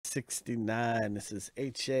1969. This is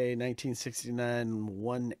HA 1969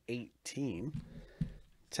 118.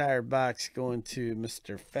 Tire box going to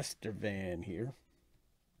Mr. Festervan here.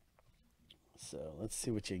 So let's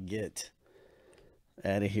see what you get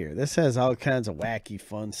out of here. This has all kinds of wacky,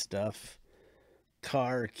 fun stuff.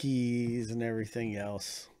 Car keys and everything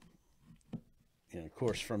else. And of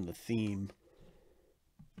course, from the theme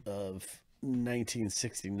of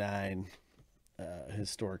 1969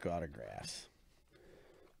 historic autographs.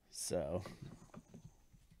 So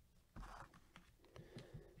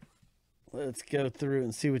let's go through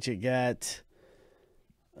and see what you got,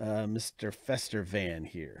 Mr. Festervan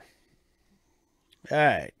here. All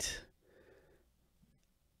right.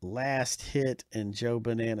 Last hit in Joe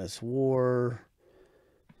Bananas War.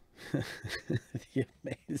 The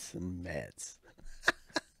Amazing Mets.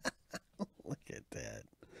 Look at that.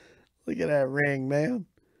 Look at that ring, man.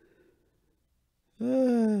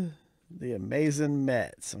 The Amazing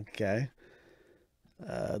Mets. Okay.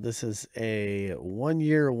 This is a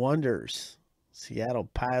one-year wonders. Seattle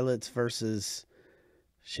Pilots versus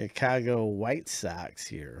Chicago White Sox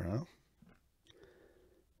here, huh?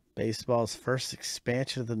 Baseball's first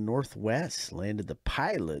expansion of the Northwest landed the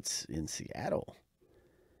Pilots in Seattle.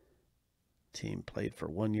 Team played for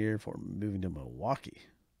 1 year before moving to Milwaukee.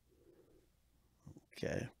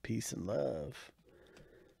 Okay, peace and love.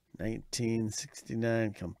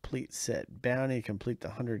 1969 complete set bounty. Complete the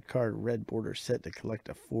 100-card red border set to collect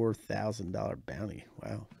a $4,000 bounty.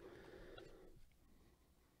 Wow.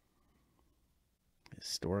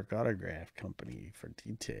 Historic Autograph Company for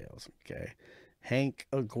details. Okay. Hank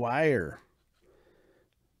Aguirre.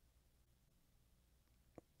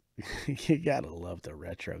 You gotta love the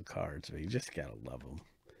retro cards, man. You just gotta love them.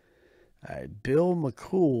 All right, Bill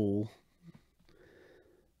McCool.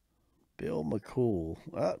 Bill McCool.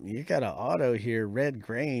 Oh, you got an auto here. Red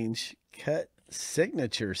Grange Cut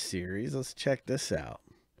Signature Series. Let's check this out.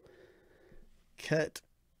 Cut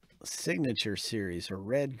Signature Series or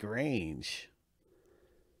Red Grange.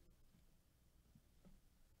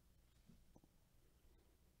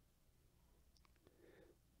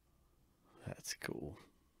 That's cool.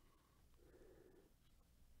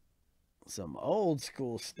 Some old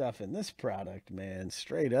school stuff in this product, man.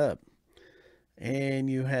 Straight up. And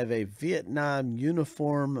you have a Vietnam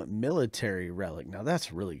uniform military relic. Now,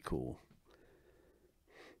 that's really cool.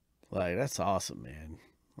 Like, that's awesome, man.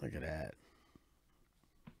 Look at that.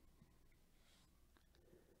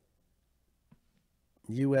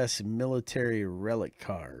 U.S. military relic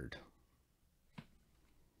card.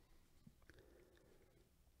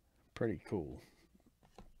 Pretty cool.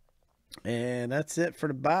 And that's it for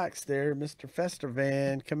the box there, Mr.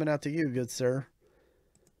 Festervan. Coming out to you, good sir.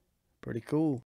 Pretty cool.